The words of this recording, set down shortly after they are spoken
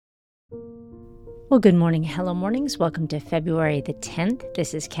Well, good morning. Hello, mornings. Welcome to February the 10th.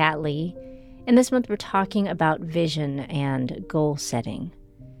 This is Kat Lee. And this month we're talking about vision and goal setting.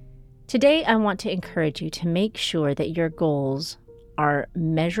 Today, I want to encourage you to make sure that your goals are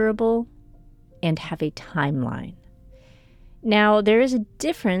measurable and have a timeline. Now, there is a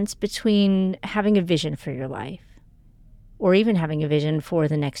difference between having a vision for your life, or even having a vision for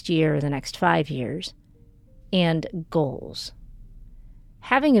the next year or the next 5 years, and goals.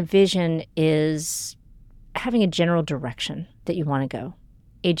 Having a vision is having a general direction that you want to go,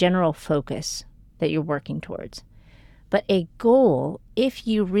 a general focus that you're working towards. But a goal, if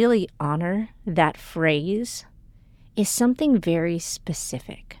you really honor that phrase, is something very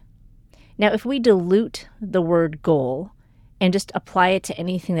specific. Now, if we dilute the word goal and just apply it to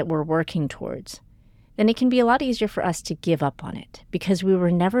anything that we're working towards, then it can be a lot easier for us to give up on it because we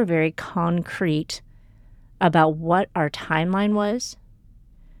were never very concrete about what our timeline was,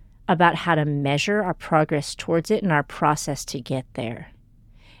 about how to measure our progress towards it and our process to get there.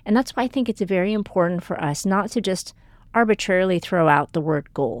 And that's why I think it's very important for us not to just arbitrarily throw out the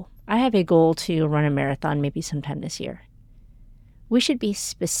word goal. I have a goal to run a marathon maybe sometime this year. We should be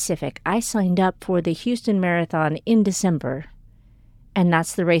specific. I signed up for the Houston Marathon in December, and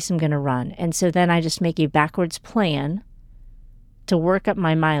that's the race I'm going to run. And so then I just make a backwards plan to work up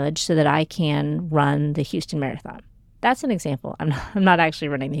my mileage so that I can run the Houston Marathon. That's an example. I'm not actually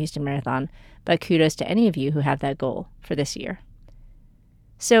running the Houston Marathon, but kudos to any of you who have that goal for this year.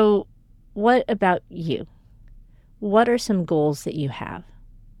 So what about you? What are some goals that you have?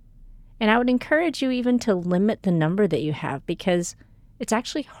 And I would encourage you even to limit the number that you have because it's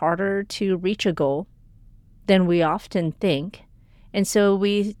actually harder to reach a goal than we often think. And so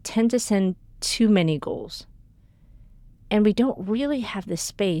we tend to send too many goals. And we don't really have the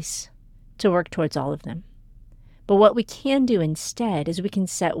space to work towards all of them. But what we can do instead is we can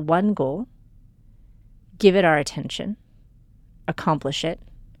set one goal, give it our attention, accomplish it,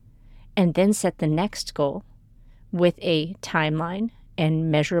 and then set the next goal with a timeline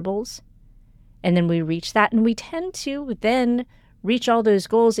and measurables. And then we reach that, and we tend to then reach all those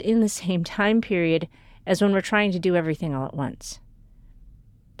goals in the same time period as when we're trying to do everything all at once.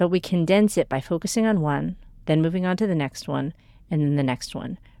 But we condense it by focusing on one, then moving on to the next one, and then the next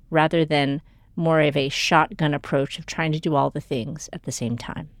one, rather than more of a shotgun approach of trying to do all the things at the same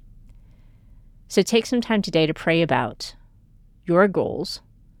time. So take some time today to pray about your goals,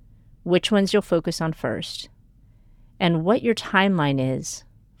 which ones you'll focus on first, and what your timeline is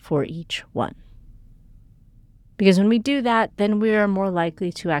for each one. Because when we do that, then we are more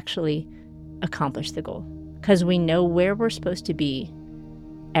likely to actually accomplish the goal, because we know where we're supposed to be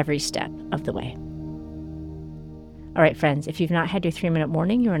every step of the way. All right, friends, if you've not had your 3-minute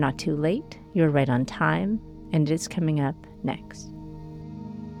morning, you are not too late. You're right on time, and it is coming up next.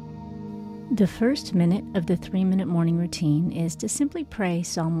 The first minute of the 3-minute morning routine is to simply pray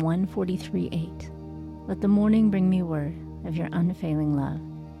Psalm 143:8. Let the morning bring me word of your unfailing love,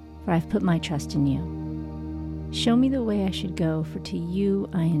 for I've put my trust in you. Show me the way I should go, for to you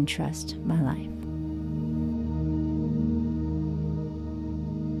I entrust my life.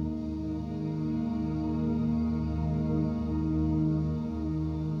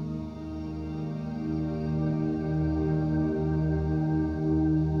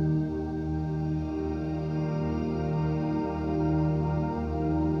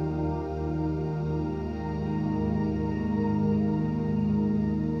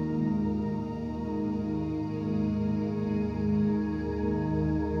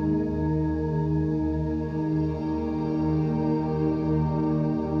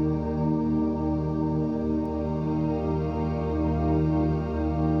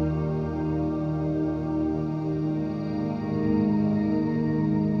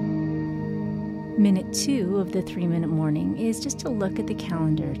 Minute 2 of the 3-minute morning is just to look at the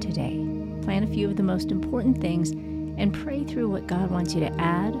calendar today. Plan a few of the most important things and pray through what God wants you to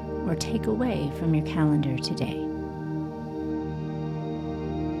add or take away from your calendar today.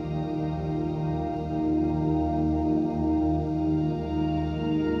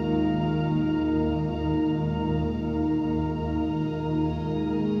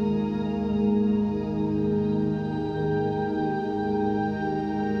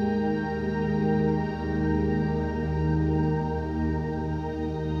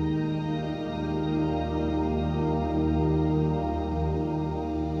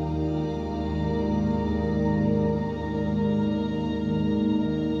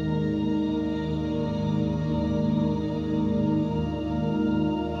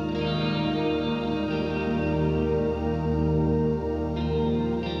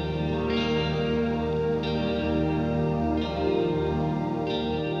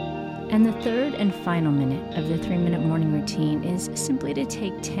 And the third and final minute of the 3-minute morning routine is simply to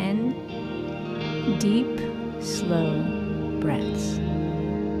take 10 deep, slow breaths.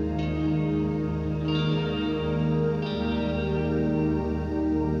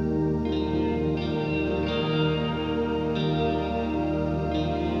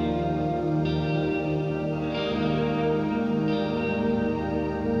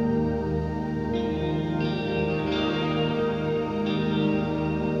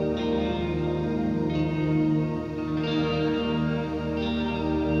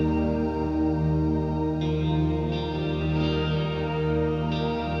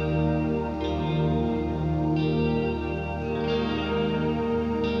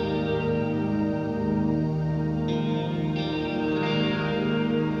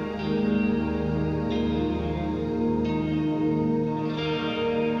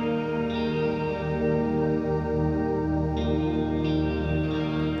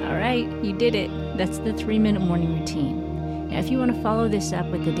 You did it. That's the 3-minute morning routine. Now, if you want to follow this up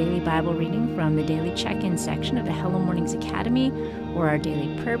with the daily Bible reading from the daily check-in section of the Hello Mornings Academy, or our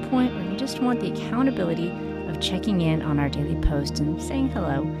daily prayer point, or you just want the accountability of checking in on our daily post and saying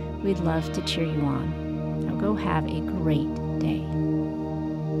hello, we'd love to cheer you on. Now go have a great